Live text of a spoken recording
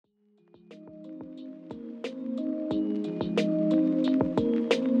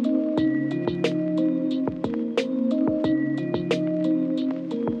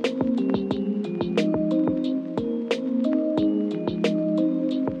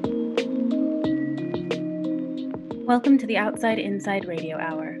Welcome to the Outside Inside Radio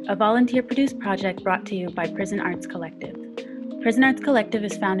Hour, a volunteer-produced project brought to you by Prison Arts Collective. Prison Arts Collective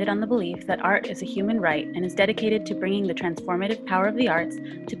is founded on the belief that art is a human right and is dedicated to bringing the transformative power of the arts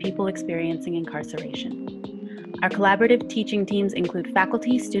to people experiencing incarceration. Our collaborative teaching teams include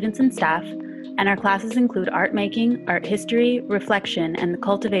faculty, students, and staff, and our classes include art making, art history, reflection, and the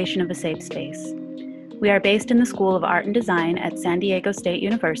cultivation of a safe space. We are based in the School of Art and Design at San Diego State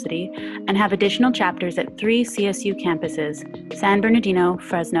University and have additional chapters at 3 CSU campuses, San Bernardino,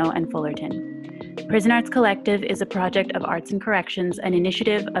 Fresno, and Fullerton. Prison Arts Collective is a project of Arts and Corrections, an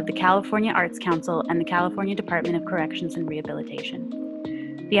initiative of the California Arts Council and the California Department of Corrections and Rehabilitation.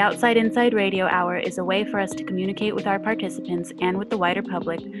 The Outside Inside Radio Hour is a way for us to communicate with our participants and with the wider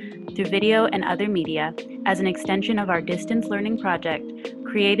public through video and other media as an extension of our distance learning project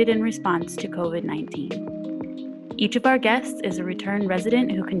created in response to COVID-19. Each of our guests is a return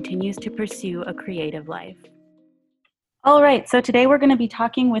resident who continues to pursue a creative life. All right, so today we're going to be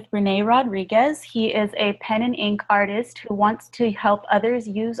talking with Rene Rodriguez. He is a pen and ink artist who wants to help others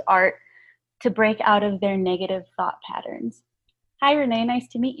use art to break out of their negative thought patterns. Hi, Rene, nice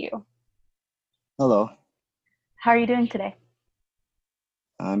to meet you. Hello. How are you doing today?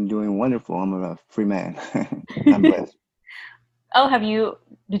 I'm doing wonderful. I'm a free man. I'm blessed. Oh,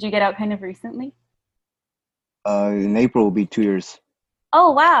 did you get out kind of recently? In April will be 2 years.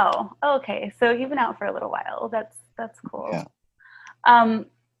 Oh, wow. Okay, so you've been out for a little while. That's cool. Yeah.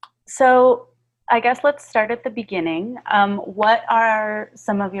 So I guess let's start at the beginning. What are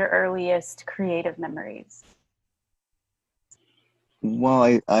some of your earliest creative memories?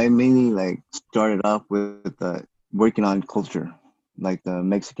 Well, I mainly started off with working on culture, like the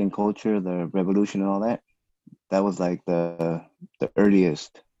Mexican culture, the revolution and all that. That was like the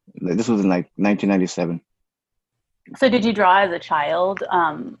earliest. This was in like 1997. So did you draw as a child,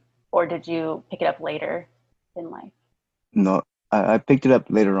 or did you pick it up later in life? No, I picked it up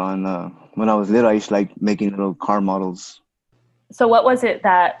later on. When I was little, I used to like making little car models. So what was it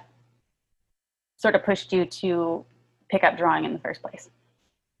that sort of pushed you to pick up drawing in the first place?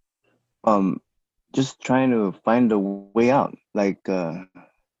 Just trying to find a way out,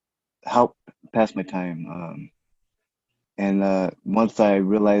 help pass my time. And once I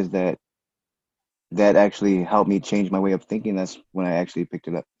realized that actually helped me change my way of thinking, that's when I actually picked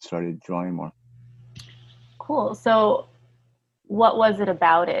it up, started drawing more. Cool. So what was it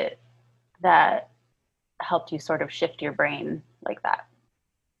about it that helped you sort of shift your brain like that?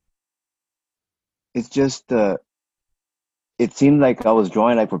 It's just, it seemed like I was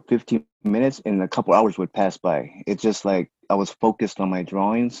drawing like for 15 minutes and a couple hours would pass by. It's just like I was focused on my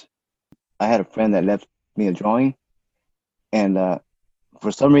drawings. I had a friend that left me a drawing, and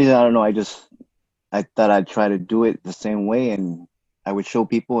for some reason, I don't know, I thought I'd try to do it the same way, and I would show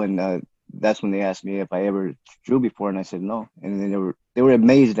people, and that's when they asked me if I ever drew before, and I said no. And then they were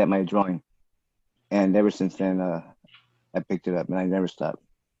amazed at my drawing, and ever since then, I picked it up, and I never stopped.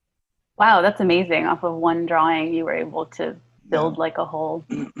 Wow, that's amazing. Off of one drawing, you were able to build like a whole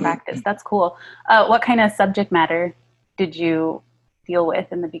practice. That's cool. What kind of subject matter did you deal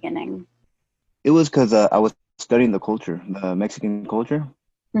with in the beginning? It was because I was studying the culture, the Mexican culture,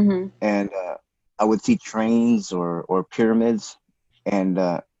 Mm-hmm. and I would see trains or pyramids, and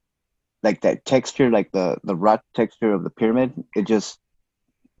like that texture, like the rock texture of the pyramid.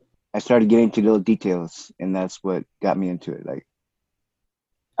 I started getting into little details, and that's what got me into it.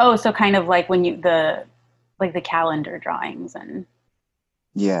 Oh, so kind of like when the calendar drawings and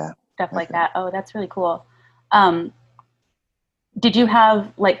Yeah, stuff like that. Oh, that's really cool. Did you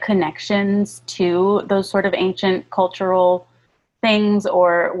have like connections to those sort of ancient cultural things,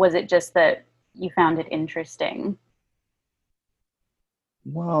 or was it just that you found it interesting?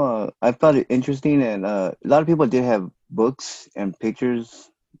 well, I thought it interesting, and a lot of people did have books and pictures,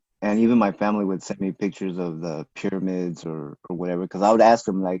 and even my family would send me pictures of the pyramids or whatever, because I would ask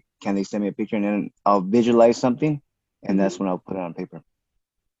them like, can they send me a picture, and then I'll visualize something, and that's when I'll put it on paper.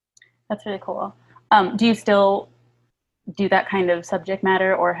 That's really cool. Do you still do that kind of subject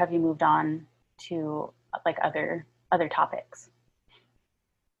matter, or have you moved on to like other topics?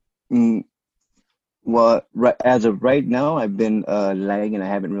 Mm, well, as of right now, I've been lagging. I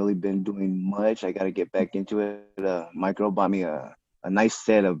haven't really been doing much. I got to get back into it. My girl bought me a nice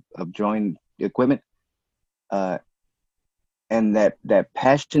set of drawing equipment. And that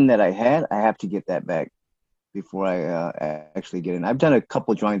passion that I had, I have to get that back before I actually get in. I've done a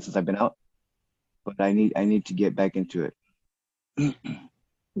couple drawings since I've been out, but I need to get back into it.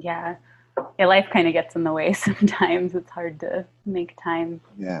 Yeah, life kind of gets in the way sometimes. It's hard to make time.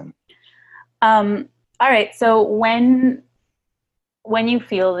 Yeah. All right. So when when you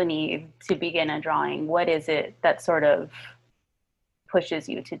feel the need to begin a drawing, what is it that sort of pushes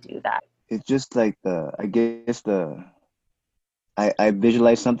you to do that? It's just like I guess I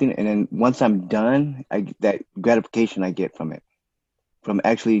visualize something, and then once I'm done, that gratification I get from it, from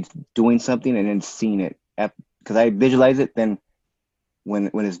actually doing something and then seeing it. Because I visualize it, then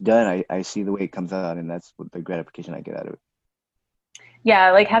when it's done, I see the way it comes out, and that's what the gratification I get out of it.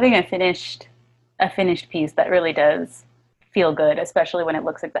 Yeah, like having a finished piece that really does feel good, especially when it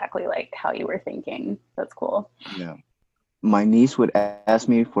looks exactly like how you were thinking. That's cool. Yeah. My niece would ask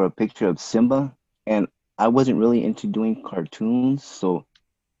me for a picture of Simba, and I wasn't really into doing cartoons, so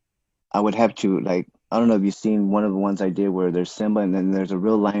I would have to like, I don't know if you've seen one of the ones I did where there's Simba and then there's a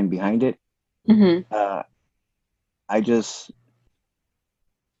real lion behind it. Mm-hmm. Uh, I just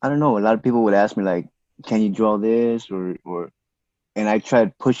I don't know. A lot of people would ask me like, "Can you draw this?" or and I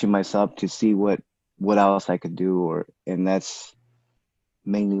tried pushing myself to see what else I could do, or and that's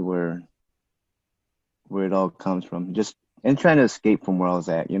mainly where it all comes from. Just and trying to escape from where I was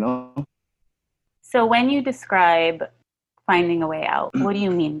at, you know? So when you describe finding a way out, what do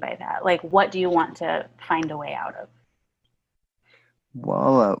you mean by that? Like, what do you want to find a way out of?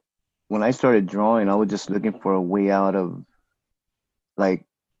 Well, when I started drawing, I was just looking for a way out of like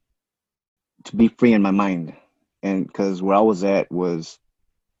to be free in my mind, and because where I was at was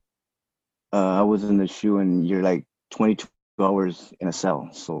I was in the shoe, and you're like 22 hours in a cell,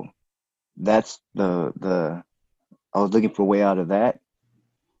 so that's the I was looking for a way out of that.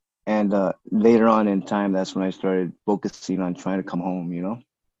 And later on in time, that's when I started focusing on trying to come home, you know?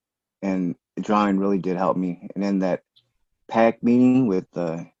 And drawing really did help me. And then that pack meeting with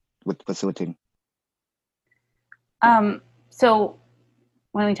facilitating. So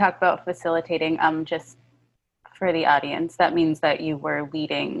when we talk about facilitating, just for the audience, that means that you were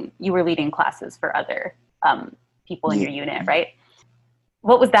leading classes for other people in Yeah, your unit, right?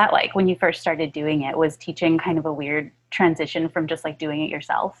 What was that like when you first started doing it? Was teaching kind of a weird transition from just like doing it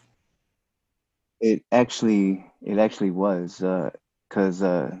yourself? it actually was because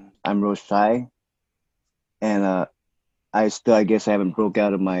I'm real shy, and I guess I haven't broke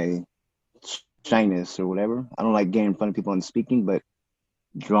out of my shyness or whatever. I don't like getting in front of people and speaking, but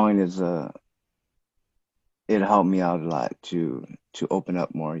drawing is it helped me out a lot to open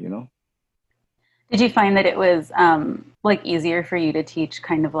up more, you know? Did you find that it was like easier for you to teach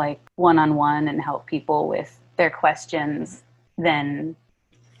kind of like one on one and help people with their questions than,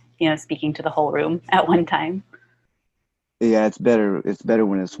 speaking to the whole room at one time? Yeah, it's better. It's better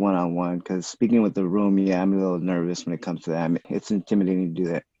when it's one on one because speaking with the room, yeah, I'm a little nervous when it comes to that. It's intimidating to do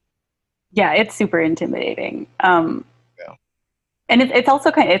that. Yeah, it's super intimidating. Yeah. And it's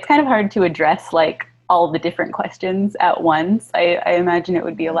also it's kind of hard to address like all the different questions at once. I imagine it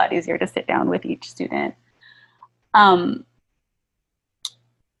would be a lot easier to sit down with each student. Um,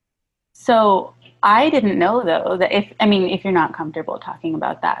 so I didn't know though that if you're not comfortable talking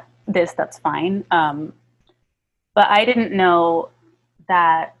about that's fine. But I didn't know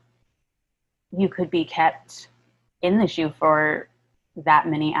that you could be kept in the shoe for that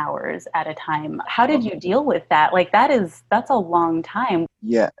many hours at a time. How did you deal with that? Like that's a long time.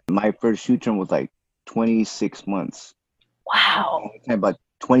 Yeah, my first shoot term was like 26 months. And Wow. we're talking about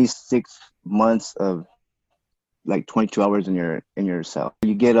 26 months of like 22 hours in your cell.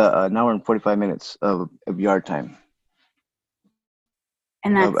 You get an hour and 45 minutes of yard time.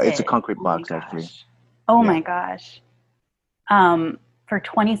 And that's It's a it. concrete Oh my box actually. gosh. Oh Yeah, my gosh. For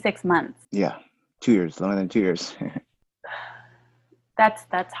 26 months. yeah, 2 years, longer than 2 years.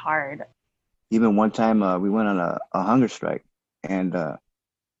 That's hard. Even one time we went on a hunger strike, and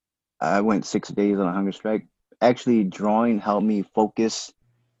I went 6 days on a hunger strike. Actually, drawing helped me focus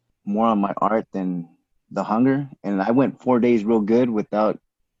more on my art than the hunger. And I went 4 days real good without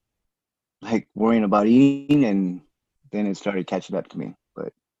like worrying about eating, and then it started catching up to me.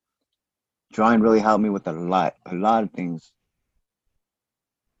 But drawing really helped me with a lot of things.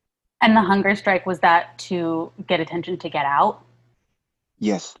 And the hunger strike, was that to get attention to get out?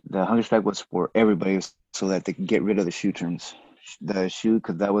 Yes, the hunger strike was for everybody so that they could get rid of the shoe terms. The shoe,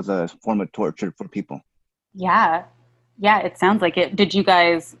 because that was a form of torture for people. Yeah. Yeah, it sounds like it.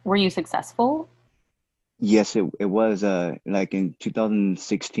 Were you successful? Yes, it was like in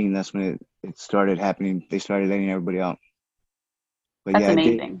 2016, that's when it started happening. They started letting everybody out. But That's yeah, it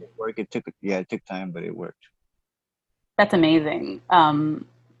did amazing. work. It took time, but it worked. That's amazing.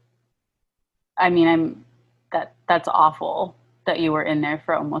 I mean, that's awful that you were in there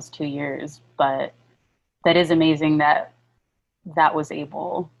for almost 2 years, but that is amazing that that was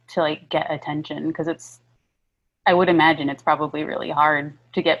able to like get attention because I would imagine it's probably really hard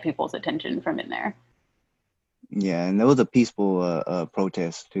to get people's attention from in there. Yeah, and there was a peaceful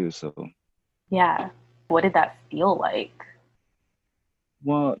protest too. So, Yeah. What did that feel like?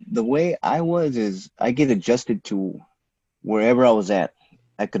 well, the way I was is I get adjusted to wherever I was at.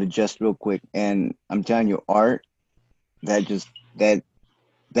 I could adjust real quick, and I'm telling you, art that just that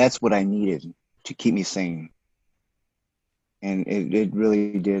that's what I needed to keep me sane, and it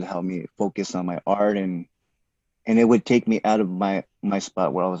really did help me focus on my art, and it would take me out of my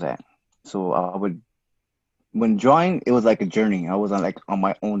spot where I was at. So I would when drawing, it was like a journey. I was on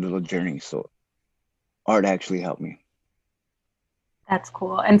my own little journey. So art actually helped me. That's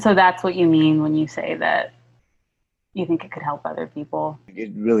cool. And so that's what you mean when you say that you think it could help other people.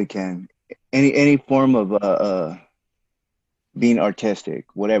 It really can. Any form of being artistic,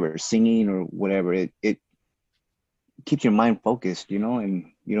 whatever, singing or whatever, it keeps your mind focused,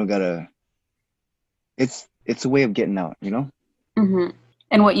 and you don't gotta. It's a way of getting out, Hmm.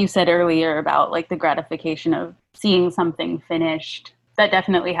 And what you said earlier about like the gratification of seeing something finished, that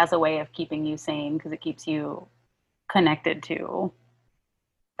definitely has a way of keeping you sane because it keeps you connected to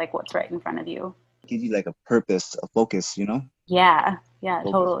like what's right in front of you. It gives you like a purpose, a focus, Yeah, yeah,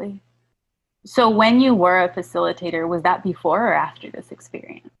 focus. totally. So when you were a facilitator, was that before or after this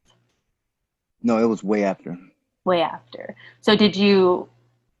experience? No, it was way after. Way after. So did you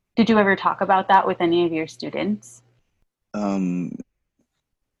ever talk about that with any of your students? Um,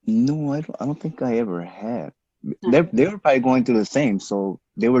 no, I don't think I ever had. They No. they were probably going through the same, so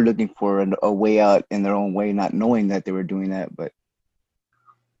they were looking for a way out in their own way, not knowing that they were doing that. But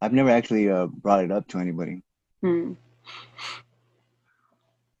I've never actually brought it up to anybody. Hmm.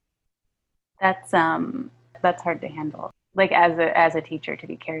 That's hard to handle. Like as a teacher to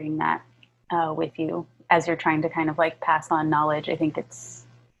be carrying that with you as you're trying to kind of like pass on knowledge. I think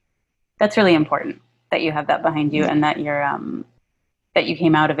that's really important that you have that behind you Yeah, and that you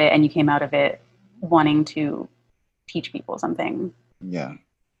came out of it and you came out of it wanting to teach people something. yeah.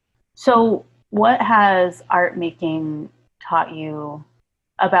 So, what has art making taught you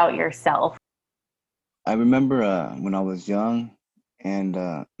about yourself? I remember when I was young and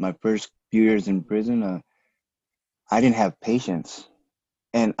my first few years in prison, I didn't have patience,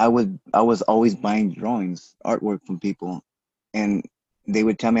 and I was always buying drawings, artwork from people, and they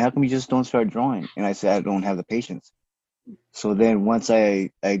would tell me, "How come you just don't start drawing?" And I said, "I don't have the patience." So then once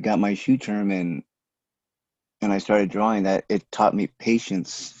I got my shoe term and I started drawing, that it taught me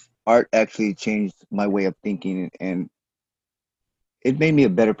patience. Art actually changed my way of thinking, and it made me a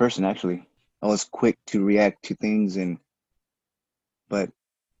better person. Actually, I was quick to react to things, and but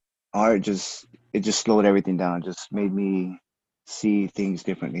art just slowed everything down. Just made me see things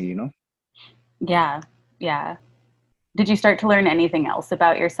differently. Yeah, yeah. Did you start to learn anything else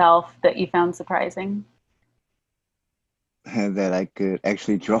about yourself that you found surprising? That I could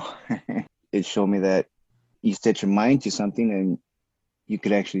actually draw. It showed me that you set your mind to something and you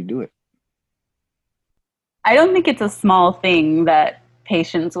could actually do it. I don't think it's a small thing that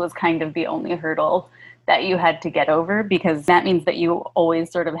patience was kind of the only hurdle that you had to get over because that means that you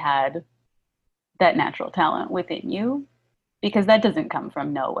always sort of had that natural talent within you because that doesn't come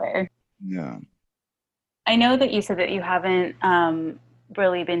from nowhere. Yeah. I know that you said that you haven't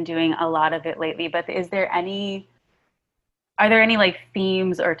really been doing a lot of it lately, but are there any like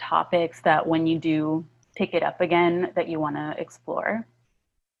themes or topics that when you do pick it up again that you want to explore?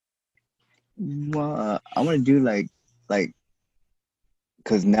 Well, I want to do like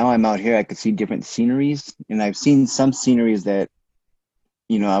because now I'm out here, I could see different sceneries, and I've seen some sceneries that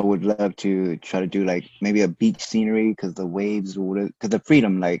I would love to try to do, like maybe a beach scenery because the waves would, because the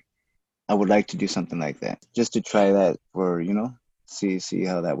freedom, like I would like to do something like that, just to try that for see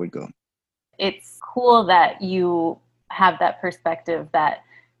how that would go. It's cool that you have that perspective that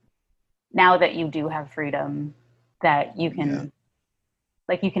now that you do have freedom, that you Yeah. can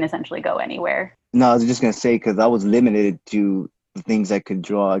like you can essentially go anywhere. No, I was just gonna say because I was limited to the things I could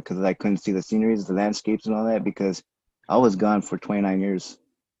draw because I couldn't see the sceneries, the landscapes, and all that because I was gone for 29 years,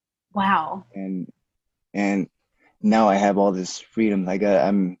 Wow. and and now I have all this freedom.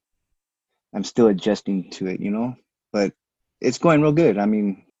 I'm still adjusting to it, but it's going real good. I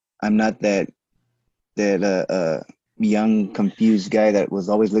mean, I'm not that young confused guy that was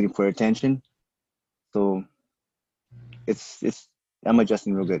always looking for attention. So it's I'm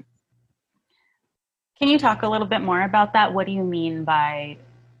adjusting real good. Can you talk a little bit more about that? What do you mean by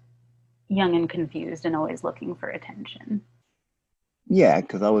young and confused and always looking for attention? Yeah,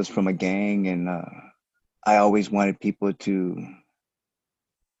 because I was from a gang and I always wanted people to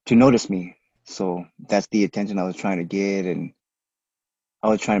notice me. So that's the attention I was trying to get, and I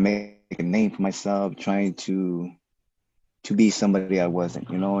was trying to make a name for myself, trying to be somebody I wasn't,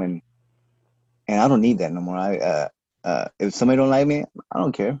 and I don't need that no more. If somebody don't like me, I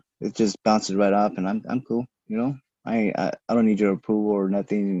don't care. It just bounces right off, and I'm cool. You know, I don't need your approval or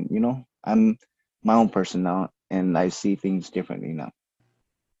nothing. You know, I'm my own person now, and I see things differently now.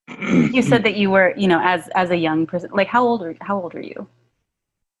 You said that you were, as a young person, like how old are you?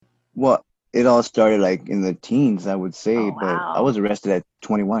 Well, it all started like in the teens, I would say, Oh, but I wow. was arrested at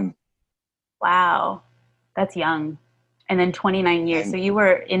 21, Wow. That's young. And then 29 years. So and you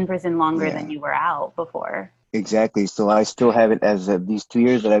were in prison longer than yeah, you were out before. exactly. So I still have it as of these 2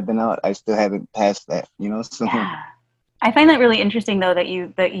 years that I've been out. I still haven't passed that. You know, so Yeah. I find that really interesting though that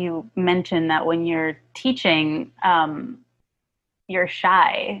you mentioned that when you're teaching, you're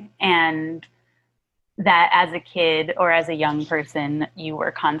shy, and that as a kid or as a young person you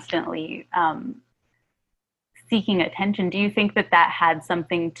were constantly seeking attention. Do you think that that had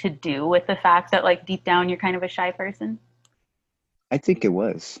something to do with the fact that like deep down you're kind of a shy person? I think it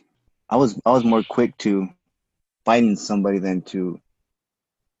was. I was more quick to fighting somebody than to.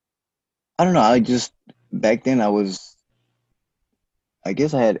 I don't know. I just back then I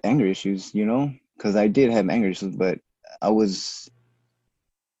guess I had anger issues. You know, because I did have anger issues, but I was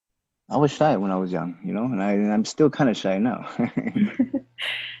I was shy when I was young. You know, and I'm still kind of shy now.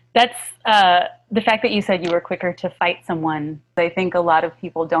 That's the fact that you said you were quicker to fight someone. I think a lot of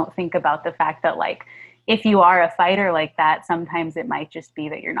people don't think about the fact that, like, if you are a fighter like that, sometimes it might just be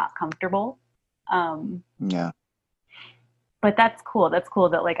that you're not comfortable. Um, Yeah, but that's cool. That's cool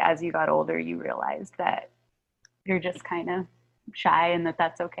that, like, as you got older, you realized that you're just kind of shy and that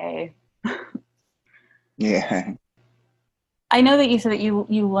that's okay. yeah. I know that you said that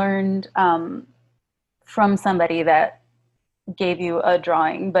you learned from somebody that gave you a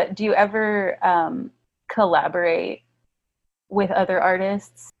drawing, but do you ever collaborate with other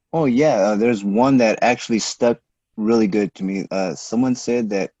artists? Oh yeah. There's one that actually stuck really good to me. Someone said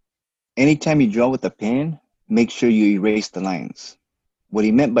that anytime you draw with a pen, make sure you erase the lines. What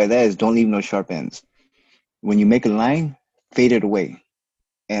he meant by that is don't leave no sharp ends. When you make a line, fade it away.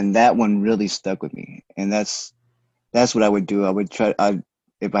 And that one really stuck with me. And that's what I would do. I would try.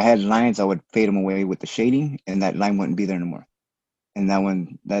 If I had lines, I would fade them away with the shading, and that line wouldn't be there anymore.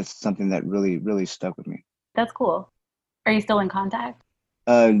 And that's something that really stuck with me. That's cool. Are you still in contact?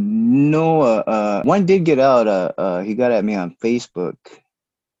 No, one did get out. He got at me on Facebook.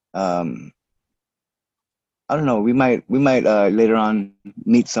 Um, I don't know. We might later on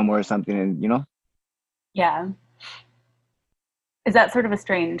meet somewhere or something, and you know. Yeah. Is that sort of a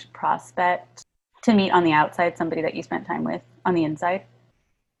strange prospect to meet on the outside somebody that you spent time with on the inside?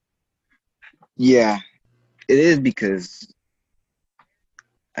 Yeah, it is because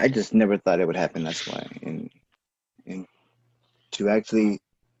I just never thought it would happen. That's why, and to actually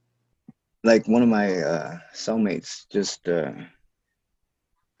like one of my cellmates just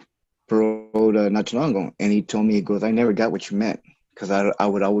paroled not too long ago, and he told me, he goes, "I never got what you meant," because I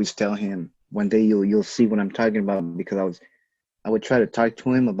would always tell him, "One day you'll see what I'm talking about," because I would try to talk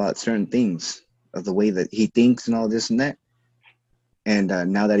to him about certain things of the way that he thinks and all this and that. And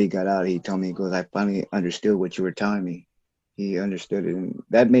now that he got out, he told me, he goes, "I finally understood what you were telling me." He understood it, and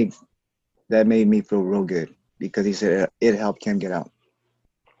that made me feel real good because he said it helped him get out.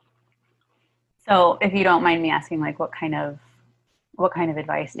 So, if you don't mind me asking, like, what kind of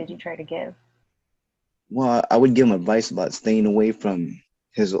advice did you try to give? Well, I would give him advice about staying away from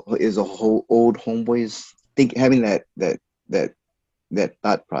his a whole old homeboys. Think having that that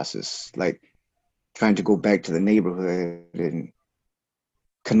thought process, like trying to go back to the neighborhood and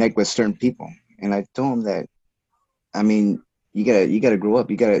connect with certain people. And I told him that, I mean, you gotta grow up.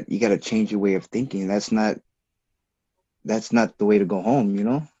 You gotta change your way of thinking. That's not the way to go home, you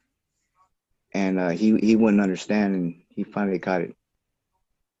know. And he wouldn't understand, and he finally got it.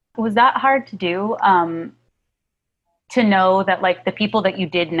 Was that hard to do? To know that, like, the people that you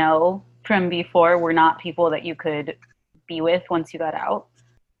did know from before were not people that you could be with once you got out?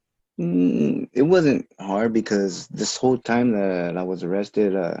 It wasn't hard because this whole time that I was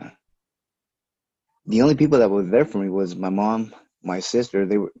arrested, the only people that were there for me was my mom, my sister.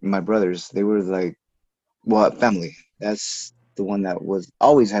 They were my brothers. They were like, well, family. That's the one that was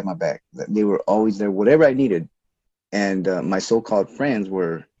always had my back. They were always there, whatever I needed. And my so-called friends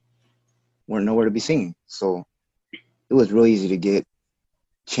were nowhere to be seen. So it was really easy to get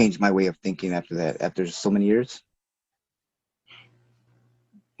change my way of thinking after that. After so many years,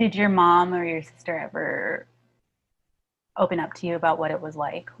 Did your mom or your sister ever open up to you about what it was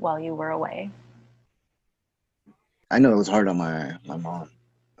like while you were away? I know it was hard on my mom,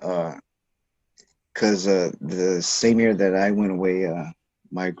 because the same year that I went away,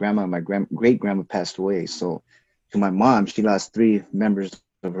 my great grandma passed away. So to my mom, she lost three members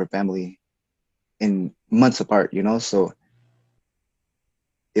of her family in months apart, you know. So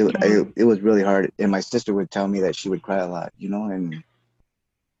it was really hard. And my sister would tell me that she would cry a lot, you know, and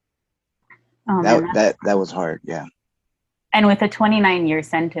Oh man, that was hard. Yeah. and with a 29-year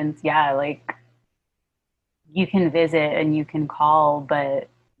sentence, yeah, like you can visit and you can call, but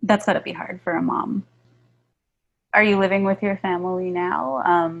that's got to be hard for a mom. Are you living with your family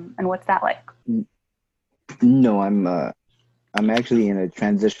now? And what's that like? No, I'm actually in a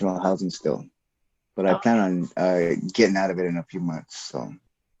transitional housing still, but I plan on getting out of it in a few months. So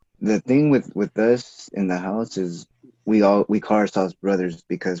the thing with us in the house is we call ourselves brothers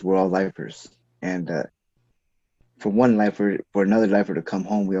because we're all lifers, and for one lifer, for another lifer to come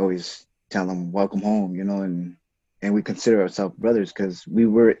home, we always tell them welcome home, you know, and we consider ourselves brothers because we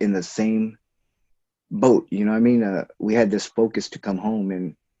were in the same boat, you know what I mean? We had this focus to come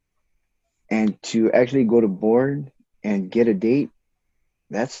home, and to actually go to board and get a date.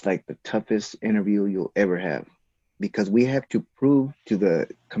 That's like the toughest interview you'll ever have, because we have to prove to the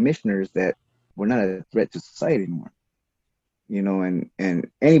commissioners that we're not a threat to society anymore, you know. And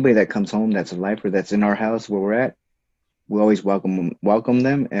anybody that comes home that's a lifer that's in our house where we're at, we always welcome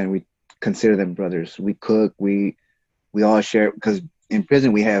them, and we consider them brothers. We cook, we all share, because in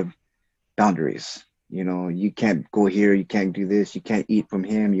prison we have boundaries. You know, you can't go here, you can't do this, you can't eat from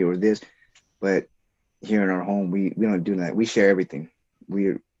him, you or this. But here in our home, we don't do that. We share everything.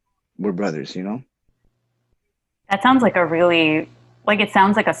 We're brothers, you know. That sounds like a really, like it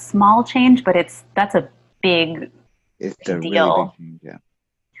sounds like a small change, but that's a big, It's big a deal. really big change, yeah.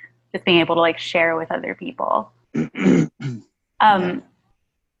 Just being able to like share with other people. Yeah.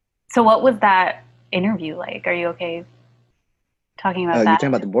 So what was that interview like? Are you okay talking about You're that? talking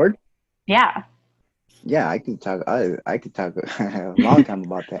about the board? Yeah. Yeah, I could talk. I could talk a long time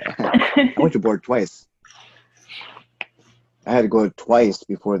about that. I went to board twice. I had to go twice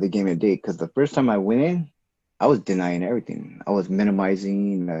before they gave me a date, because the first time I went in, I was denying everything. I was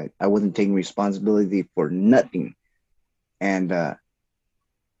minimizing. I wasn't taking responsibility for nothing, and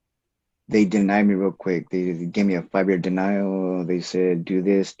they denied me real quick. They gave me a 5-year denial. They said do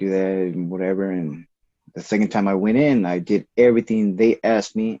this, do that, and whatever. And the second time I went in, I did everything they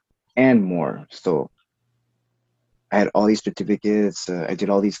asked me and more. So I had all these certificates. I did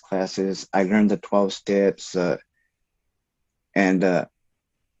all these classes. I learned the 12 steps. And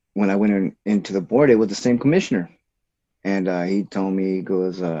when I went into the board, it was the same commissioner. And he told me, he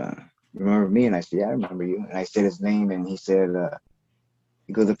goes, remember me? And I said, yeah, I remember you. And I said his name, and he said,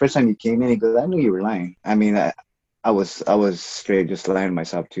 he goes, the first time you came in, he goes, I knew you were lying. I mean, I was straight just lying to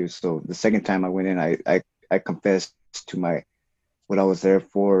myself too. So the second time I went in, I confessed to what I was there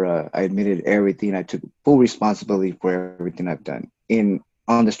for. I admitted everything. I took full responsibility for everything I've done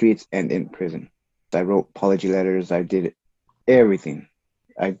on the streets and in prison. I wrote apology letters. I did everything.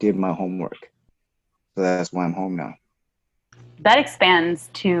 I did my homework. So that's why I'm home now. That expands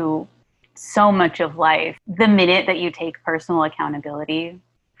to so much of life. The minute that you take personal accountability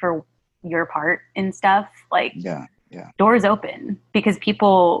for your part in stuff, like Yeah. doors open, because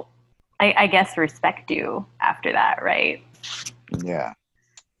people, I guess, respect you after that, right? Yeah.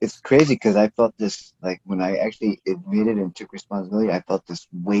 It's crazy because I felt this, like when I actually admitted and took responsibility, I felt this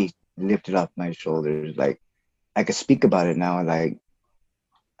weight lifted off my shoulders. Like I could speak about it now. Like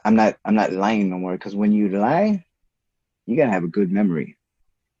I'm not lying no more, because when you lie, you gotta have a good memory.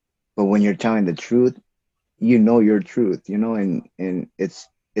 But when you're telling the truth, you know your truth, you know, and it's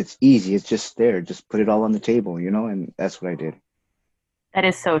easy. It's just there. Just put it all on the table, you know, and that's what I did. That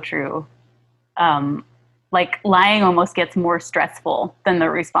is so true. Like lying almost gets more stressful than the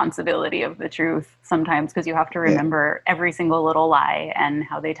responsibility of the truth sometimes, because you have to Yeah, remember every single little lie and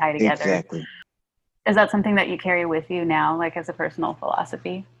how they tie together. exactly. Is that something that you carry with you now, like as a personal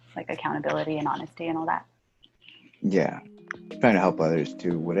philosophy, like accountability and honesty and all that? Yeah. Trying to help others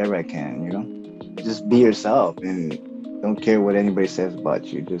too, whatever I can, you know. Just be yourself and don't care what anybody says about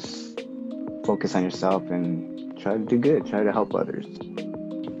you. Just focus on yourself and try to do good. Try to help others.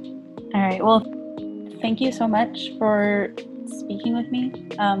 All right. Well, thank you so much for speaking with me.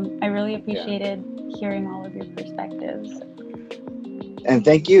 I really appreciated hearing all of your perspectives. And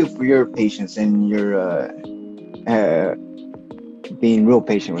thank you for your patience and your being real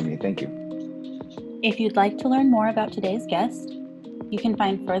patient with me. Thank you. If you'd like to learn more about today's guest, you can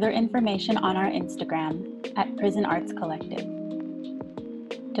find further information on our Instagram at Prison Arts Collective.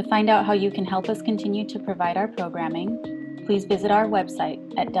 To find out how you can help us continue to provide our programming, please visit our website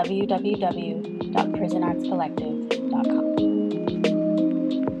at www.prisonartscollective.com.